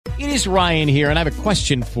It is Ryan here, and I have a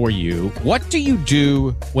question for you. What do you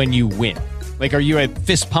do when you win? Like, are you a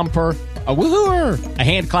fist pumper, a woohooer, a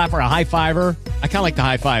hand clapper, a high fiver? I kind of like the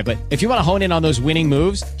high five, but if you want to hone in on those winning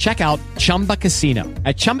moves, check out Chumba Casino.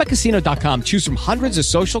 At ChumbaCasino.com, choose from hundreds of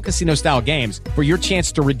social casino-style games for your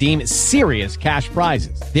chance to redeem serious cash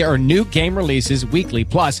prizes. There are new game releases weekly,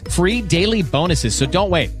 plus free daily bonuses. So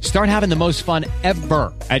don't wait. Start having the most fun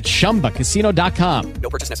ever at ChumbaCasino.com. No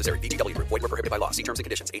purchase necessary. VGW Group. Void where prohibited by law. See terms and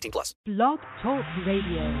conditions. 18+. Blog Talk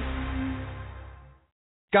Radio.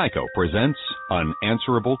 Geico presents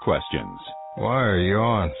Unanswerable Questions. Why are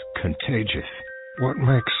yawns contagious? What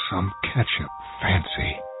makes some ketchup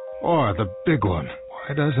fancy? Or the big one,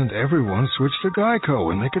 why doesn't everyone switch to Geico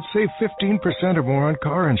when they could save 15% or more on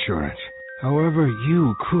car insurance? However,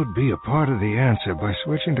 you could be a part of the answer by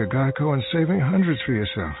switching to Geico and saving hundreds for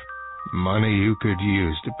yourself. Money you could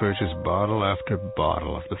use to purchase bottle after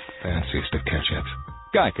bottle of the fanciest of ketchups.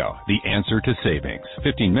 Geico, the answer to savings.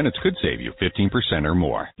 15 minutes could save you 15% or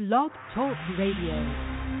more. Blog Talk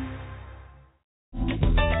Radio.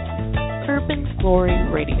 Urban Glory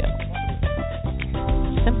Radio.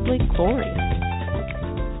 Simply glorious.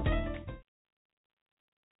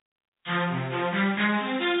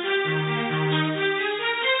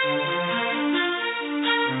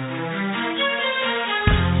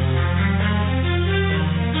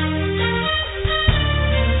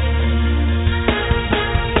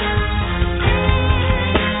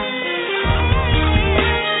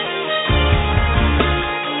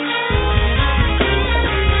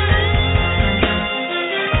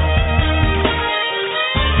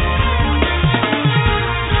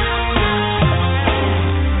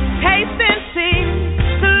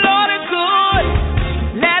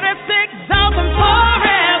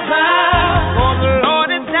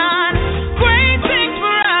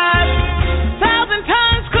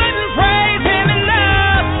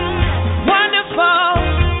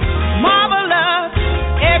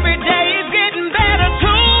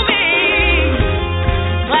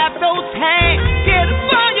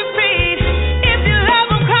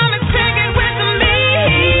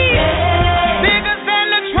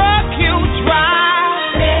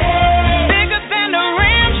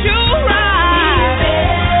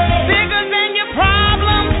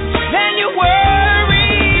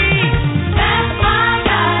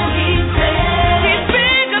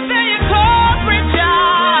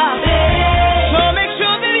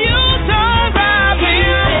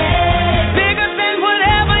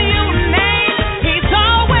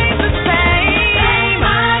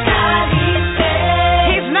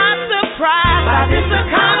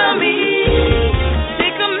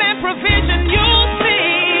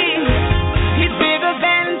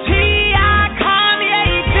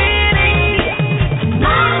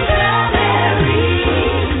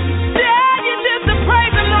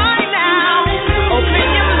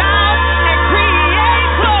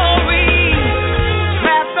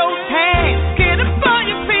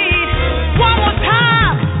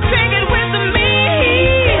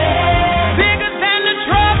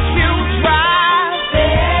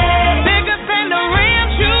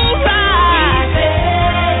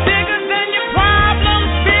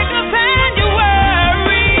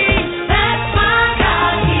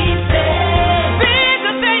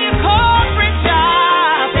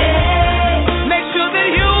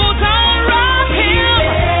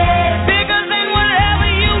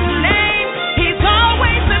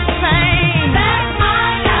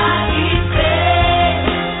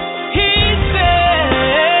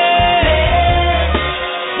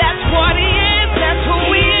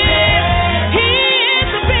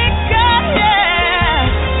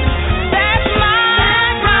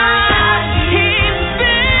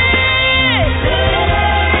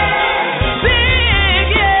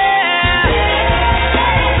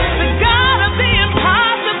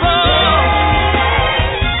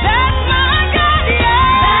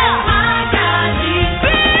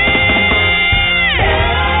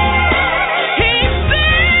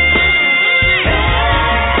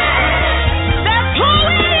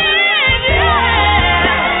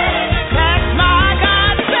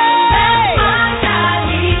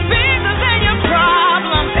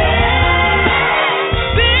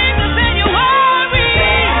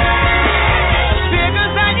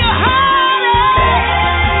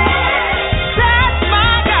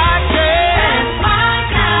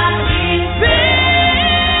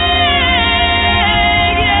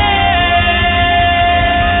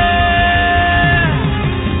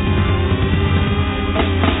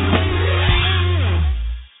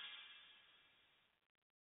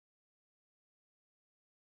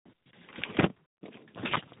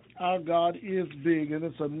 God is big, and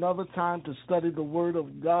it's another time to study the Word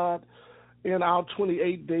of God in our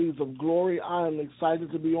 28 days of glory. I am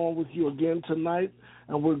excited to be on with you again tonight,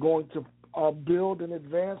 and we're going to build and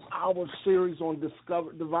advance our series on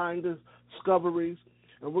divine discoveries,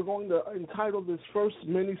 and we're going to entitle this first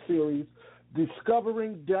mini-series,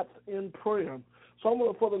 Discovering Depth in Prayer. So I'm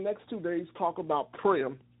going to, for the next 2 days, talk about prayer,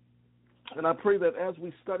 and I pray that as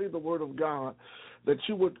we study the Word of God, that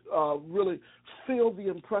you would really feel the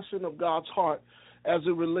impression of God's heart as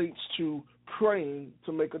it relates to praying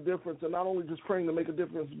to make a difference, and not only just praying to make a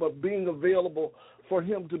difference, but being available for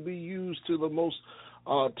Him to be used to the most,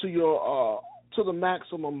 to the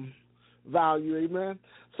maximum value. Amen.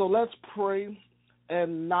 So let's pray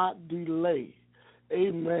and not delay.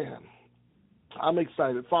 Amen. I'm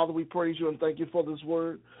excited. Father, we praise you and thank you for this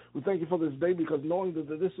word. We thank you for this day because knowing that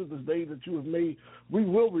this is the day that you have made, we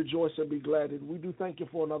will rejoice and be glad. And we do thank you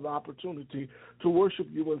for another opportunity to worship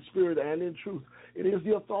you in spirit and in truth. It is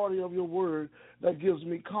the authority of your word that gives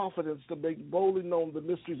me confidence to make boldly known the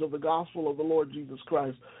mysteries of the gospel of the Lord Jesus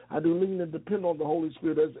Christ. I do lean and depend on the Holy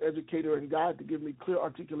Spirit as educator and guide to give me clear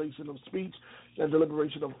articulation of speech and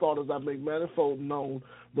deliberation of thought as I make manifold known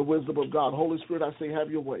the wisdom of God. Holy Spirit, I say,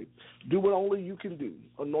 have your way. Do what only you can do.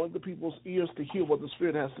 Anoint the people's ears to hear what the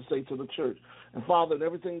Spirit has to say to the church. And Father, in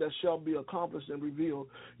everything that shall be accomplished and revealed,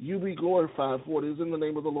 you be glorified, for it is in the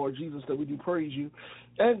name of the Lord Jesus that we do praise you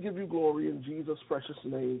and give you glory in Jesus' precious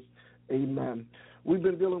name. Amen. We've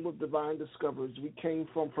been dealing with divine discoveries. We came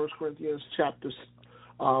from 1 Corinthians chapter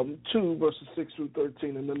 2, verses 6 through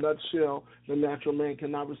 13. In a nutshell, the natural man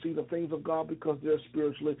cannot receive the things of God because they're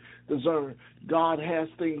spiritually discerned. God has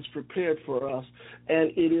things prepared for us,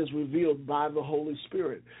 and it is revealed by the Holy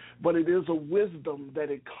Spirit. But it is a wisdom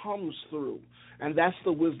that it comes through, and that's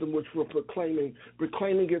the wisdom which we're proclaiming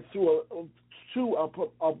it through a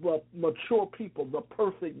mature people, the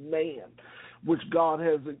perfect man, which God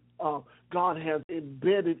has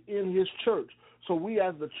embedded in his church. So we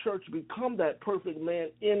as the church become that perfect man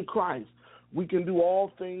in Christ. We can do all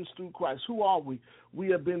things through Christ. Who are we? We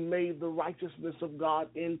have been made the righteousness of God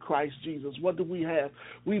in Christ Jesus. What do we have?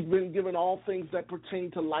 We've been given all things that pertain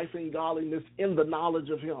to life and godliness in the knowledge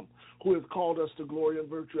of Him who has called us to glory and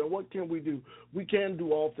virtue. And what can we do? We can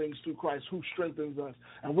do all things through Christ who strengthens us.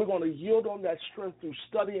 And we're going to yield on that strength through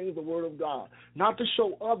studying the Word of God, not to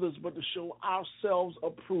show others, but to show ourselves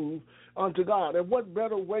approved unto God. And what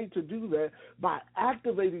better way to do that by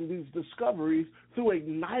activating these discoveries through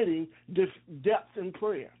igniting depth in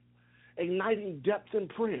prayer. Igniting depth in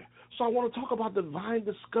prayer. So I want to talk about divine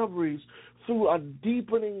discoveries through a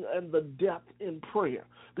deepening and the depth in prayer,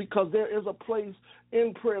 because there is a place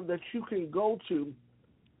in prayer that you can go to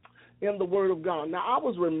in the Word of God. Now, I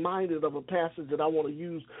was reminded of a passage that I want to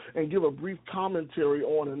use and give a brief commentary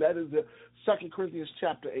on, and that is the 2 Corinthians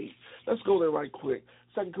chapter 8. Let's go there right quick.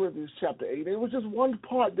 2 Corinthians chapter 8. It was just one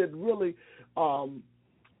part that really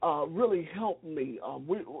helped me.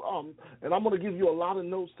 And I'm going to give you a lot of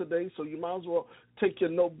notes today, so you might as well take your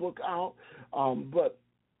notebook out. But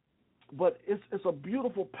it's a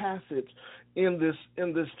beautiful passage in this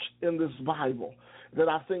Bible that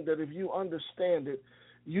I think that if you understand it,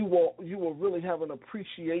 you will really have an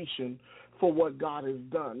appreciation for what God has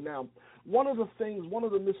done. Now, one of the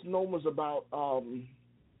misnomers about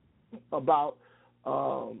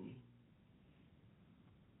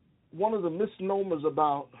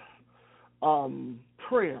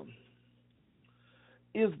prayer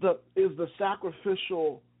is the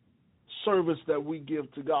sacrificial service that we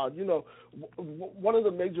give to God. You know, one of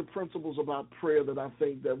the major principles about prayer that I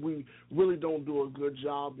think that we really don't do a good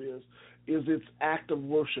job is its act of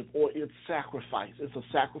worship or its sacrifice. It's a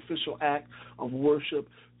sacrificial act of worship.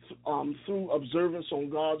 Through observance on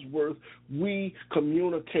God's word, we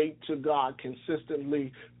communicate to God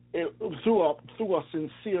consistently through a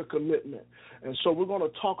sincere commitment. And so we're going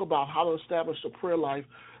to talk about how to establish a prayer life,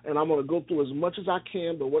 and I'm going to go through as much as I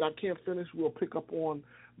can, but what I can't finish, we'll pick up on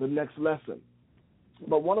the next lesson.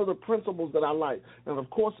 But one of the principles that I like, and of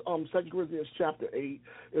course 2 Corinthians chapter 8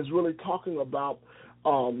 is really talking about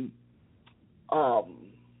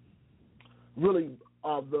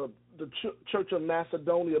the Church of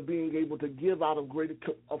Macedonia being able to give out of great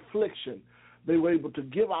affliction. They were able to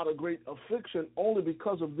give out a great affliction only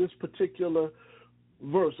because of this particular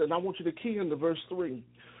verse. And I want you to key into verse 3.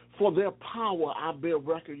 For their power I bear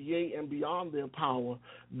record, yea, and beyond their power,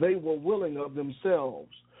 they were willing of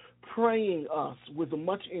themselves, praying us with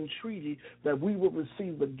much entreaty that we will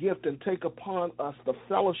receive the gift and take upon us the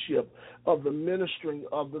fellowship of the ministering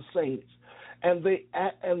of the saints. And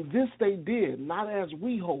this they did, not as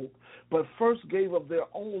we hoped, but first gave of their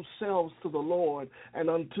own selves to the Lord and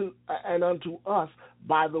unto us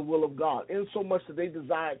by the will of God, insomuch that they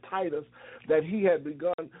desired Titus that he had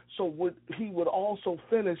begun, he would also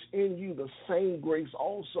finish in you the same grace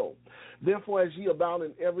also. Therefore, as ye abound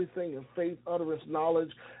in everything, in faith, utterance,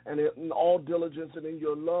 knowledge, and in all diligence, and in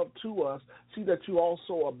your love to us, see that you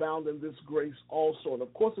also abound in this grace also. And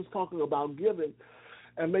of course, it's talking about giving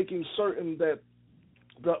and making certain that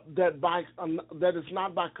it's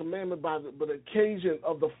not by commandment, but occasion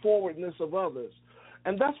of the forwardness of others.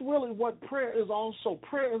 And that's really what prayer is also.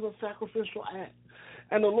 Prayer is a sacrificial act.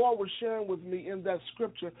 And the Lord was sharing with me in that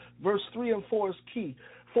scripture, verse 3 and 4 is key.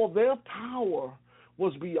 For their power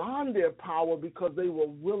was beyond their power because they were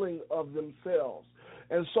willing of themselves.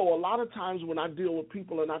 And so a lot of times when I deal with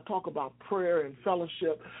people and I talk about prayer and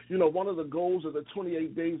fellowship, one of the goals of the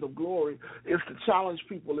 28 days of glory is to challenge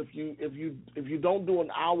people. If you don't do an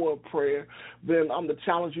hour of prayer, then I'm to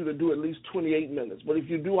challenge you to do at least 28 minutes. But if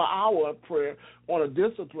you do an hour of prayer on a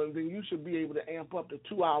discipline, then you should be able to amp up to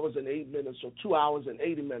 2 hours and 8 minutes or 2 hours and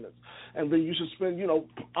 80 minutes. And then you should spend,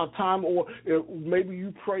 a time, or maybe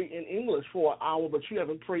you pray in English for an hour, but you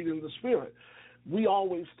haven't prayed in the Spirit. We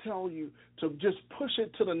always tell you to just push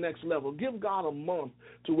it to the next level. Give God a month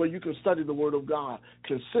to where you can study the Word of God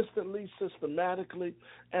consistently, systematically,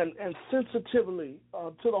 and sensitively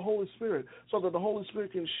to the Holy Spirit, so that the Holy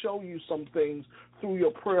Spirit can show you some things through your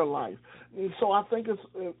prayer life. And so I think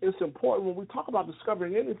it's important when we talk about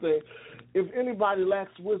discovering anything. If anybody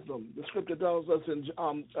lacks wisdom, the Scripture tells us in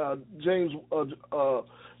James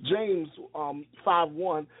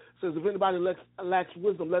 5:1 says, if anybody lacks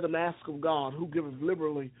wisdom, let him ask of God, who giveth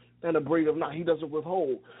liberally and upbraideth not. He doesn't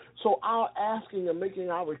withhold. So our asking and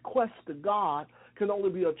making our requests to God can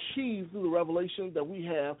only be achieved through the revelation that we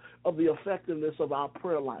have of the effectiveness of our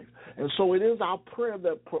prayer life. And so it is our prayer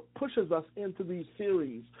that pushes us into these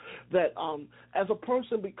series that as a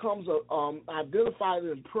person becomes identified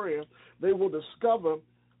in prayer, they will discover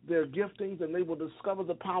their giftings and they will discover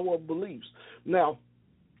the power of beliefs. Now,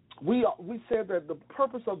 we said that the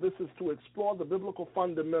purpose of this is to explore the biblical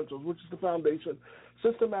fundamentals, which is the foundation,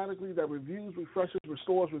 systematically that reviews, refreshes,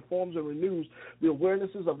 restores, reforms, and renews the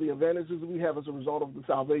awarenesses of the advantages we have as a result of the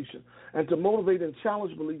salvation, and to motivate and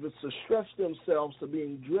challenge believers to stretch themselves to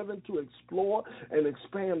being driven to explore and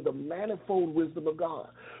expand the manifold wisdom of God.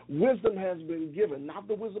 Wisdom has been given, not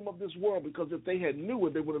the wisdom of this world, because if they had knew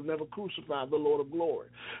it, they would have never crucified the Lord of glory.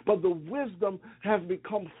 But the wisdom has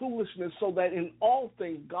become foolishness so that in all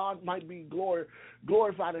things God might be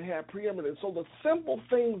glorified and have preeminence. So the simple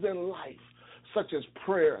things in life, such as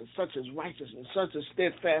prayer and such as righteousness, such as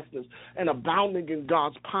steadfastness, and abounding in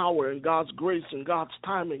God's power and God's grace and God's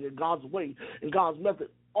timing and God's way and God's method,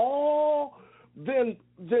 all then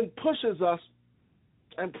pushes us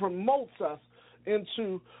and promotes us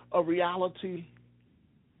into a reality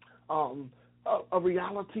of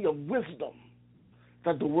wisdom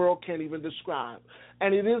that the world can't even describe.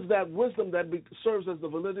 And it is that wisdom that serves as the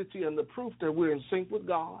validity and the proof that we're in sync with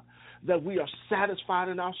God, that we are satisfied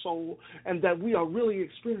in our soul, and that we are really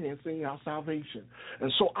experiencing our salvation.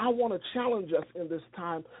 And so I want to challenge us in this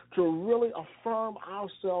time to really affirm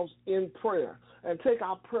ourselves in prayer and take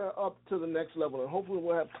our prayer up to the next level, and hopefully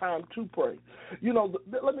we'll have time to pray.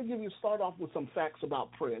 Let me start off with some facts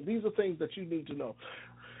about prayer. These are things that you need to know.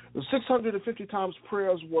 The 650 times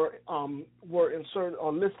prayers were inserted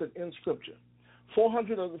or listed in Scripture.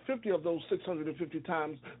 450 of those 650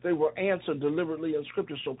 times, they were answered deliberately in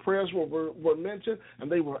Scripture. So prayers were mentioned,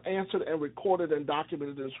 and they were answered and recorded and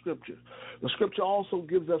documented in Scripture. The Scripture also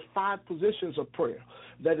gives us 5 positions of prayer.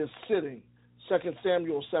 That is sitting, 2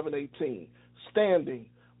 Samuel 7:18, standing,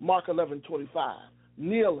 Mark 11:25,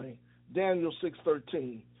 kneeling, Daniel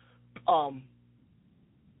 6:13,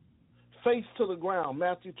 face to the ground,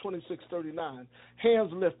 Matthew 26:39,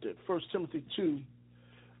 hands lifted, 1 Timothy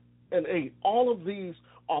 2:8. All of these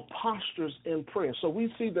are postures in prayer. So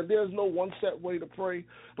we see that there's no one set way to pray,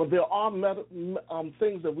 but there are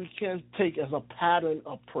things that we can take as a pattern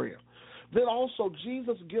of prayer. Then also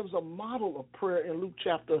Jesus gives a model of prayer in Luke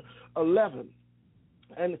chapter 11.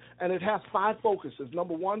 And it has 5 focuses.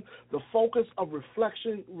 Number 1, the focus of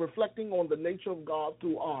reflecting on the nature of God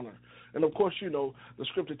through honor. And, of course, the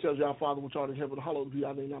Scripture tells you, our Father which art in heaven, hallowed be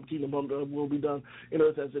thy name, thy kingdom will be done in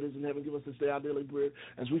earth as it is in heaven. Give us this day our daily bread,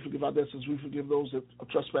 as we forgive our debtors, as we forgive those that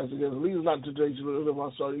trespass against us. Lead us not into temptation, but deliver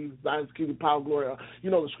us from evil. Thine is the kingdom, power, glory.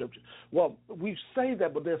 The Scripture. Well, we say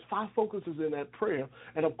that, but there's 5 focuses in that prayer.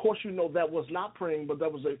 And, of course, that was not praying, but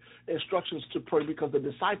that was instructions to pray, because the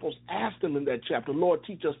disciples asked him in that chapter, Lord,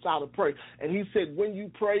 teach us how to pray. And he said, when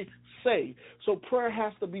you pray, say. So prayer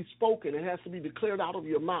has to be spoken. It has to be declared out of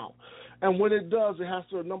your mouth. And when it does, it has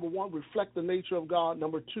to, number one, reflect the nature of God.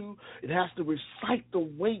 Number two, it has to recite the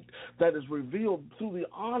weight that is revealed through the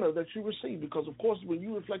honor that you receive. Because, of course, when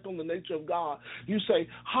you reflect on the nature of God, you say,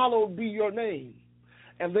 hallowed be your name.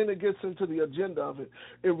 And then it gets into the agenda of it.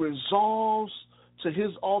 It resolves to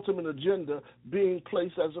his ultimate agenda being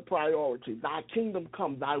placed as a priority. Thy kingdom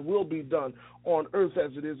come, thy will be done on earth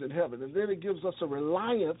as it is in heaven. And then it gives us a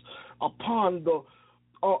reliance upon the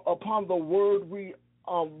word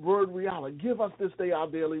reality. Give us this day our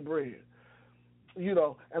daily bread. You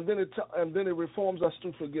know, and then it reforms us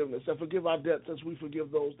through forgiveness. And forgive our debts as we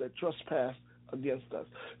forgive those that trespass against us.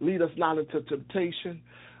 Lead us not into temptation,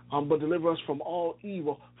 but deliver us from all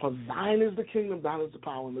evil. For thine is the kingdom, thine is the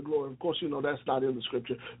power and the glory. Of course, you know that's not in the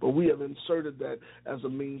scripture, but we have inserted that as a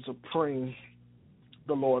means of praying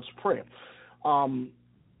the Lord's Prayer.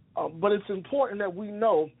 But it's important that we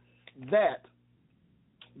know that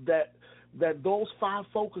those five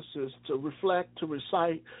focuses, to reflect, to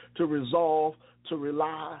recite, to resolve, to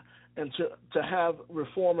rely, and to have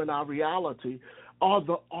reform in our reality, are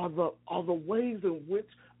the ways in which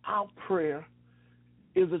our prayer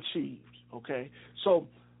is achieved. Okay, so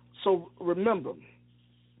remember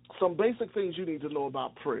some basic things you need to know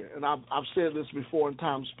about prayer, and I've said this before in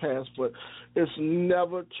times past, but it's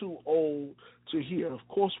never too old to hear. Of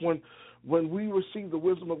course, when we receive the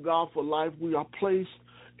wisdom of God for life, we are placed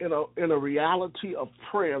in a reality of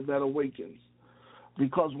prayer that awakens.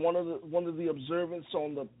 Because one of the observance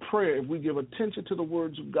on the prayer, if we give attention to the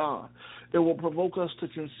words of God, it will provoke us to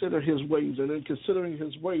consider his ways. And in considering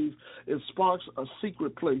his ways, it sparks a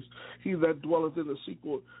secret place. He that dwelleth in the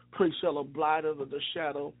secret place shall abide under the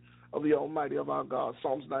shadow of the Almighty of our God.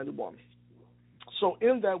 Psalms 91. So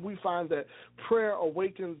in that, we find that prayer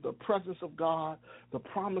awakens the presence of God, the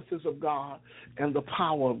promises of God, and the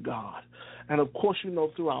power of God. And, of course, you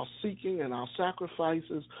know, through our seeking and our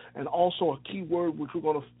sacrifices, and also a key word which we're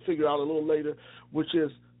going to figure out a little later, which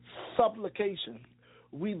is supplication,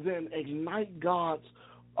 we then ignite God's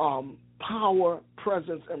power,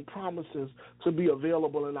 presence, and promises to be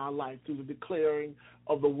available in our life through the declaring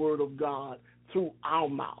of the word of God through our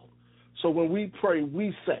mouth. So when we pray,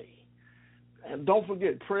 we say. And don't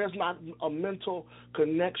forget, prayer is not a mental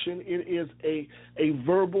connection. It is a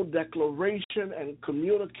verbal declaration and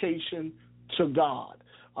communication to God.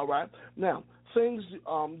 All right? Now, things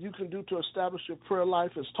you can do to establish your prayer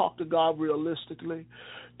life is talk to God realistically,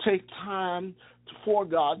 take time for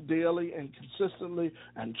God daily and consistently,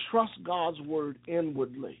 and trust God's word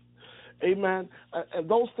inwardly. Amen? And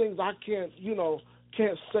those things I can't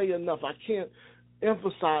say enough. I can't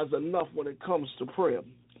emphasize enough when it comes to prayer.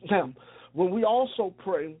 Now, when we also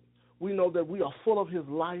pray, we know that we are full of his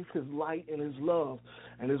life, his light, and his love.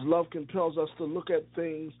 And his love compels us to look at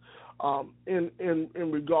things in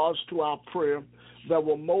regards to our prayer that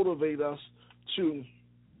will motivate us to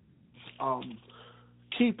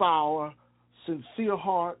keep our sincere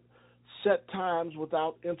heart, set times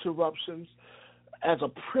without interruptions as a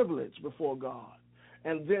privilege before God,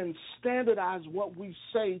 and then standardize what we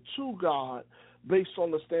say to God based on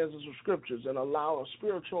the stanzas of scriptures, and allow a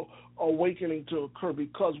spiritual awakening to occur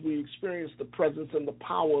because we experience the presence and the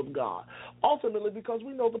power of God. Ultimately, because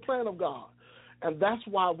we know the plan of God. And that's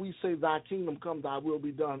why we say, thy kingdom come, thy will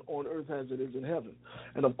be done on earth as it is in heaven.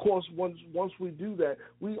 And, of course, once we do that,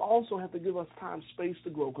 we also have to give us time, space to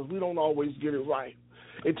grow, because we don't always get it right.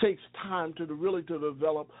 It takes time to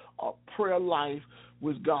develop a prayer life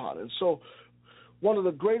with God. And so one of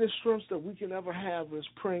the greatest strengths that we can ever have is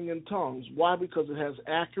praying in tongues. Why? Because it has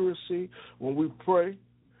accuracy. When we pray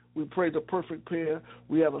the perfect prayer.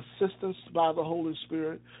 We have assistance by the Holy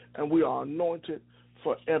Spirit, and we are anointed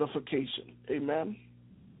for edification. Amen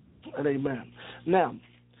and amen. Now,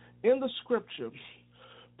 in the scripture,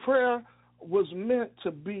 prayer was meant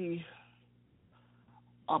to be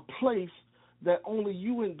a place that only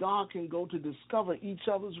you and God can go to discover each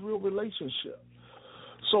other's real relationship.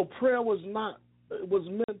 So prayer was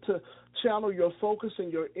meant to channel your focus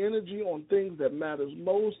and your energy on things that matters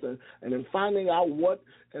most, and in finding out what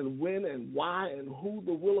and when and why and who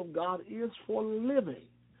the will of God is for living.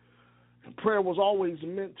 And prayer was always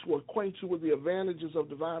meant to acquaint you with the advantages of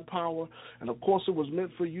divine power, and of course it was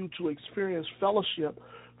meant for you to experience fellowship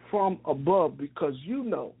from above, because you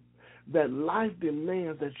know that life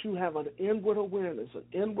demands that you have an inward awareness, an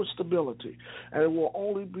inward stability, and it will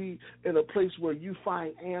only be in a place where you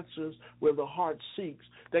find answers, where the heart seeks,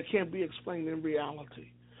 that can't be explained in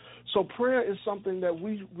reality. So prayer is something that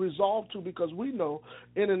we resolve to, because we know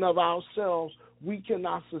in and of ourselves we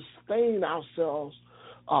cannot sustain ourselves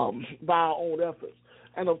by our own efforts.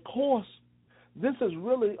 And of course, this is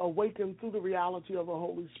really awakened through the reality of the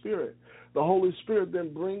Holy Spirit. The Holy Spirit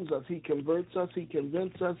then brings us. He converts us. He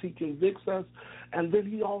convinces us. He convicts us. And then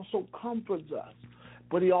he also comforts us.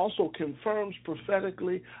 But he also confirms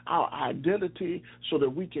prophetically our identity so that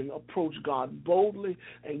we can approach God boldly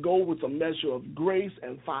and go with a measure of grace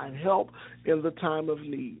and find help in the time of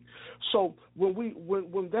need. So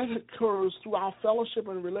when that occurs through our fellowship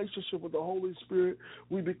and relationship with the Holy Spirit,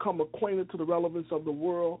 we become acquainted to the relevance of the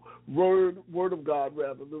word of God,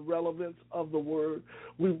 the relevance of the Word.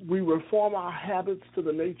 We reform our habits to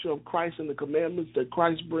the nature of Christ and the commandments that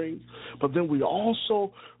Christ brings, but then we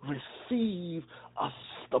also receive a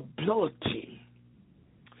stability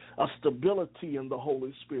in the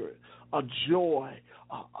Holy Spirit, a joy,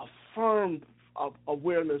 a firm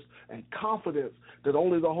awareness and confidence that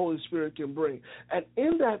only the Holy Spirit can bring. And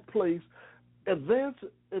in that place,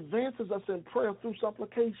 advances us in prayer through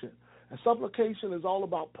supplication. And supplication is all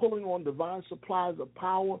about pulling on divine supplies of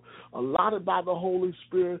power allotted by the Holy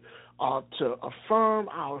Spirit to affirm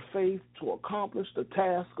our faith, to accomplish the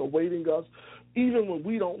task awaiting us, even when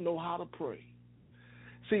we don't know how to pray.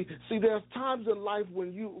 See, there's times in life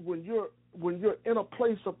when you're in a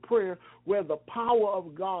place of prayer where the power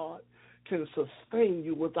of God can sustain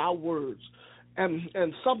you without words,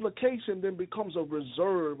 and supplication then becomes a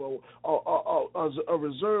reserve, or a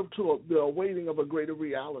reserve to the awaiting of a greater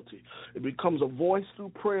reality. It becomes a voice through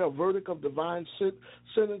prayer, a verdict of divine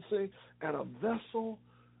sentencing, and a vessel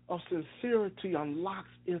of sincerity unlocks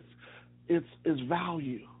its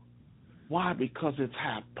value. Why? Because it's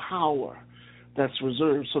had power that's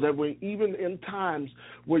reserved, so that when even in times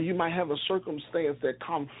where you might have a circumstance that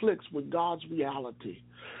conflicts with God's reality,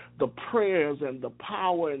 the prayers and the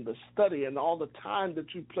power and the study and all the time that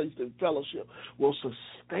you placed in fellowship will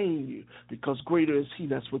sustain you, because greater is he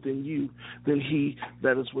that's within you than he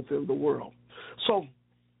that is within the world. So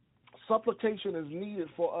supplication is needed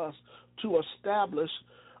for us to establish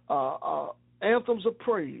anthems of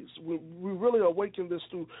praise. We really awaken this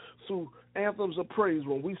through anthems of praise.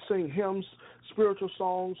 When we sing hymns, spiritual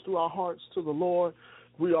songs through our hearts to the Lord,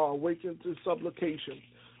 we are awakened to supplication.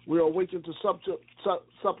 We are awakened to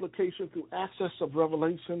supplication through access of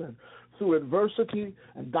revelation and through adversity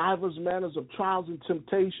and divers manners of trials and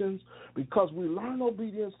temptations, because we learn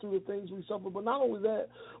obedience through the things we suffer. But not only that,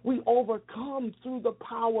 we overcome through the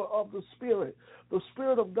power of the Spirit. The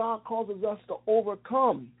Spirit of God causes us to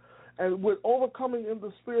overcome. And with overcoming in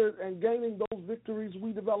the Spirit and gaining those victories,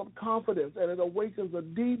 we develop confidence, and it awakens a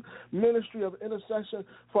deep ministry of intercession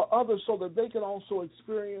for others so that they can also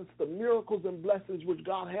experience the miracles and blessings which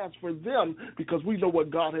God has for them, because we know what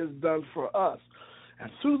God has done for us. And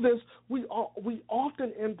through this, we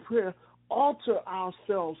often in prayer alter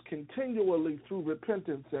ourselves continually through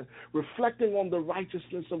repentance and reflecting on the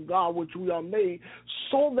righteousness of God which we are made,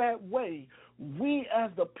 so that way we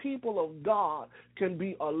as the people of God can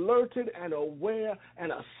be alerted and aware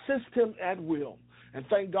and assist him at will. And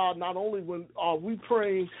thank God, not only when are we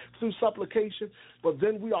praying through supplication, but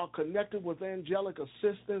then we are connected with angelic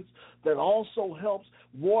assistance that also helps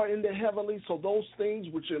war in the heavenly. So those things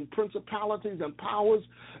which in principalities and powers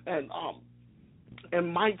and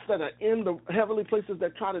mights that are in the heavenly places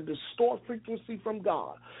that try to distort frequency from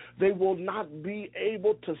God, they will not be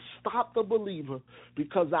able to stop the believer,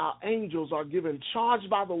 because our angels are given charge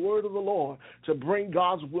by the word of the Lord to bring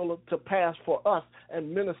God's will to pass for us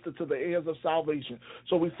and minister to the heirs of salvation.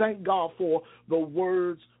 So we thank God for the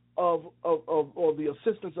words of or the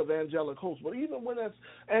assistance of angelic hosts. But even when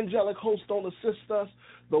angelic hosts don't assist us,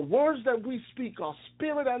 the words that we speak are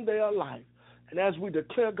spirit and they are life. And as we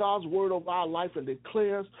declare God's word over our life and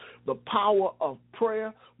declares the power of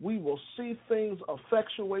prayer, we will see things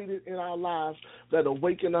effectuated in our lives that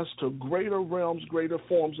awaken us to greater realms, greater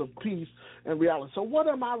forms of peace and reality. So what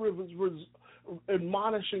am I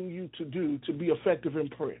admonishing you to do to be effective in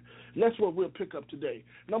prayer? And that's what we'll pick up today.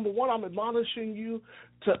 Number one, I'm admonishing you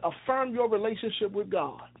to affirm your relationship with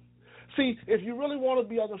God. See, if you really want to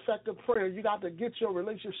be an effective prayer, you got to get your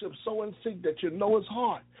relationship so in sync that you know his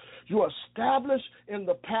heart. You're established in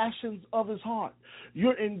the passions of his heart.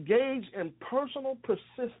 You're engaged in personal,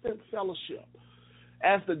 persistent fellowship.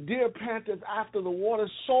 As the deer panteth after the water,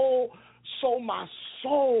 so my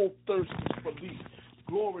soul thirsts for thee.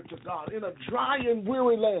 Glory to God. In a dry and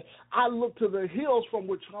weary land, I look to the hills from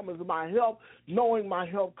which cometh my help, knowing my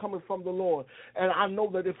help cometh from the Lord. And I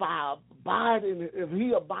know that if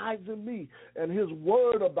he abides in me and his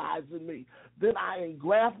word abides in me, then I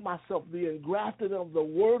engraft myself. The engrafted of the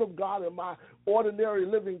word of God in my ordinary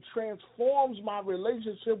living transforms my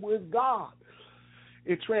relationship with God.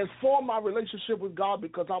 It transformed my relationship with God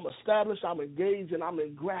because I'm established, I'm engaged, and I'm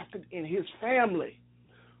engrafted in his family.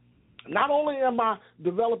 Not only am I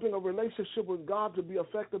developing a relationship with God to be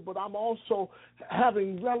effective, but I'm also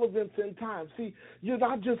having relevance in time. See, you're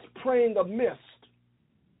not just praying amiss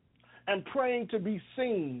and praying to be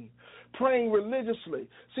seen, praying religiously.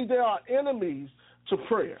 See, there are enemies to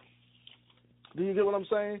prayer. Do you get what I'm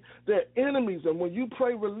saying? They're enemies, and when you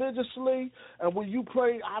pray religiously, and when you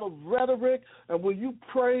pray out of rhetoric, and when you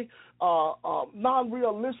pray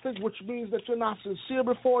non-realistic, which means that you're not sincere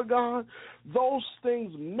before God, those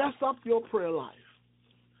things mess up your prayer life.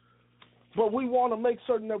 But we want to make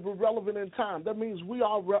certain that we're relevant in time. That means we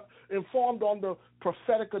are informed on the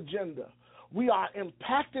prophetic agenda. We are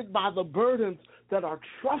impacted by the burdens that are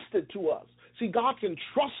trusted to us. See, God can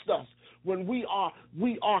trust us when we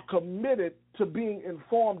are committed to being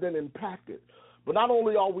informed and impacted. But not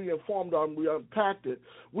only are we informed and we are impacted,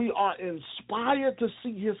 we are inspired to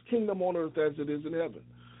see his kingdom on earth as it is in heaven.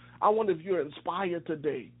 I wonder if you're inspired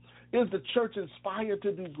today. Is the church inspired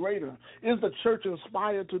to do greater? Is the church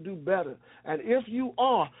inspired to do better? And if you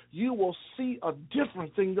are, you will see a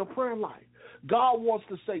difference in your prayer life. God wants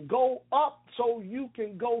to say, go up so you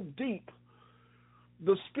can go deep.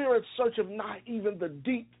 The Spirit searcheth not even the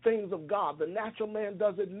deep things of God. The natural man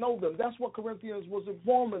doesn't know them. That's what Corinthians was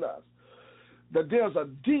informing us, that there's a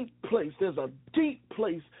deep place. There's a deep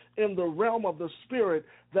place in the realm of the Spirit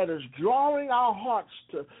that is drawing our hearts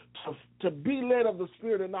to be led of the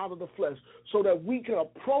Spirit and not of the flesh, so that we can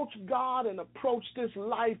approach God and approach this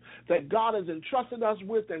life that God has entrusted us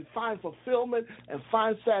with and find fulfillment and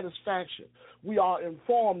find satisfaction. We are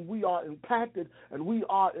informed, we are impacted, and we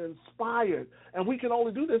are inspired. And we can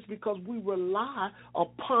only do this because we rely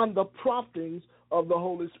upon the promptings of the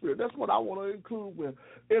Holy Spirit. That's what I want to include with.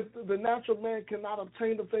 If the natural man cannot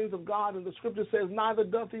obtain the things of God, and the scripture says, neither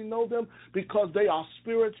doth he know them, because they are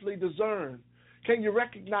spiritually discerned. Can you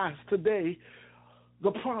recognize today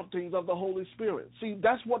the promptings of the Holy Spirit? See,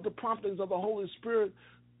 that's what the promptings of the Holy Spirit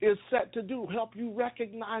is set to do, help you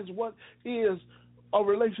recognize what is a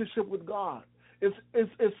relationship with God.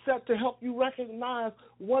 It's set to help you recognize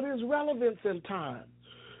what is relevance in time.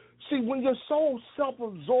 See, when you're so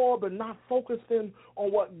self-absorbed and not focused in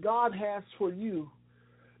on what God has for you,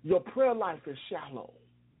 your prayer life is shallow.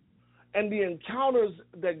 And the encounters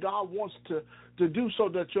that God wants to do so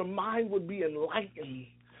that your mind would be enlightened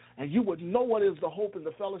and you would know what is the hope and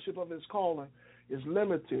the fellowship of his calling is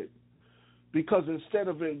limited. Because instead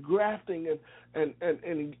of engrafting and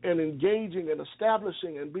engaging and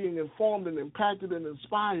establishing and being informed and impacted and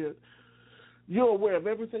inspired, you're aware of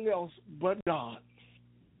everything else but God.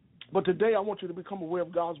 But today I want you to become aware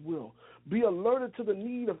of God's will. Be alerted to the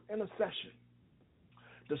need of intercession.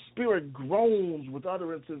 The Spirit groans with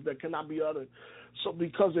utterances that cannot be uttered. So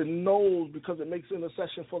because it knows, because it makes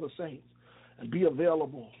intercession for the saints. And be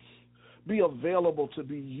available. Be available to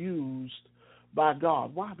be used by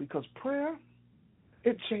God. Why? Because prayer,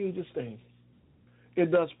 it changes things.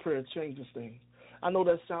 It does. Prayer changes things. I know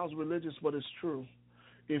that sounds religious, but it's true.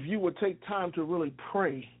 If you would take time to really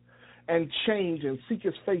pray and change and seek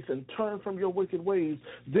his face and turn from your wicked ways,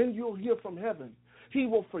 then you'll hear from heaven. He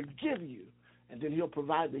will forgive you, and then he'll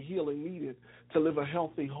provide the healing needed to live a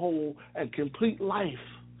healthy, whole, and complete life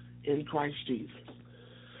in Christ Jesus.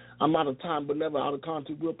 I'm out of time, but never out of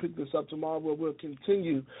context. We'll pick this up tomorrow where we'll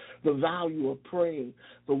continue the value of praying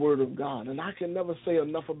the word of God. And I can never say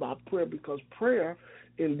enough about prayer, because prayer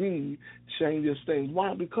indeed changes things.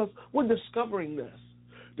 Why? Because we're discovering this.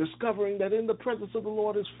 Discovering that in the presence of the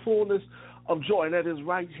Lord is fullness of joy, and at his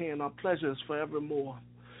right hand are pleasures forevermore.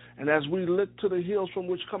 And as we look to the hills from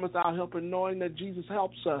which cometh our help, and knowing that Jesus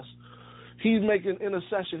helps us, he's making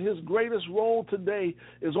intercession. His greatest role today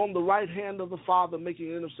is on the right hand of the Father,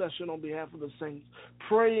 making intercession on behalf of the saints,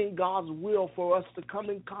 praying God's will for us to come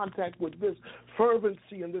in contact with this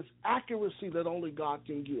fervency and this accuracy that only God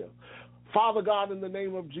can give. Father God, in the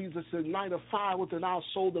name of Jesus, ignite a fire within our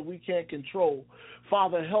soul that we can't control.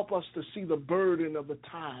 Father, help us to see the burden of the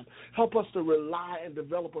time. Help us to rely and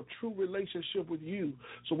develop a true relationship with you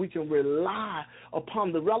so we can rely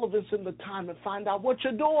upon the relevance in the time and find out what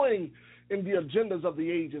you're doing in the agendas of the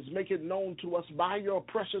ages. Make it known to us by your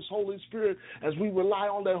precious Holy Spirit as we rely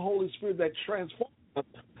on that Holy Spirit that transforms us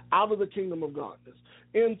out of the kingdom of darkness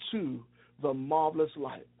into the marvelous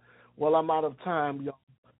light. Well, I'm out of time, y'all.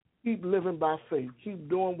 Keep living by faith. Keep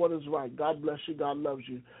doing what is right. God bless you. God loves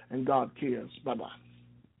you. And God cares. Bye-bye.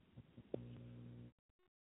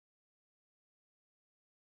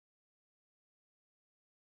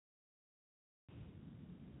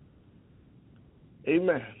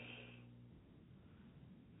 Amen.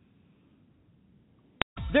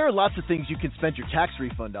 There are lots of things you can spend your tax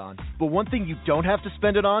refund on, but one thing you don't have to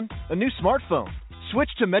spend it on? A new smartphone. Switch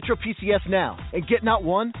to Metro PCS now and get not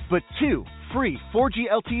one, but 2 free 4G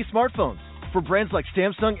LTE smartphones for brands like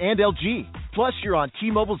Samsung and LG. Plus, you're on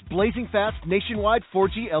T-Mobile's blazing fast nationwide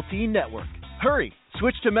 4G LTE network. Hurry!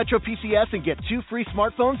 Switch to Metro PCS and get 2 free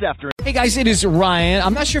smartphones after. Hey guys, it is Ryan.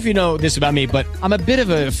 I'm not sure if you know this about me, but I'm a bit of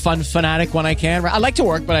a fun fanatic when I can. I like to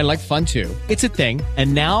work, but I like fun too. It's a thing.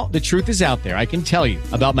 And now the truth is out there. I can tell you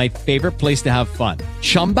about my favorite place to have fun.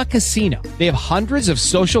 Chumba Casino. They have hundreds of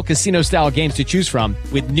social casino style games to choose from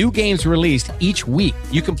with new games released each week.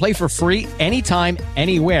 You can play for free anytime,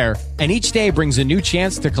 anywhere. And each day brings a new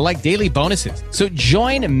chance to collect daily bonuses. So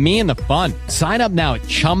join me in the fun. Sign up now at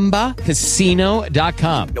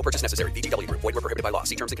ChumbaCasino.com. No purchase necessary. VGW Group. Void where prohibited by law.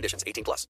 See terms and conditions. 18+.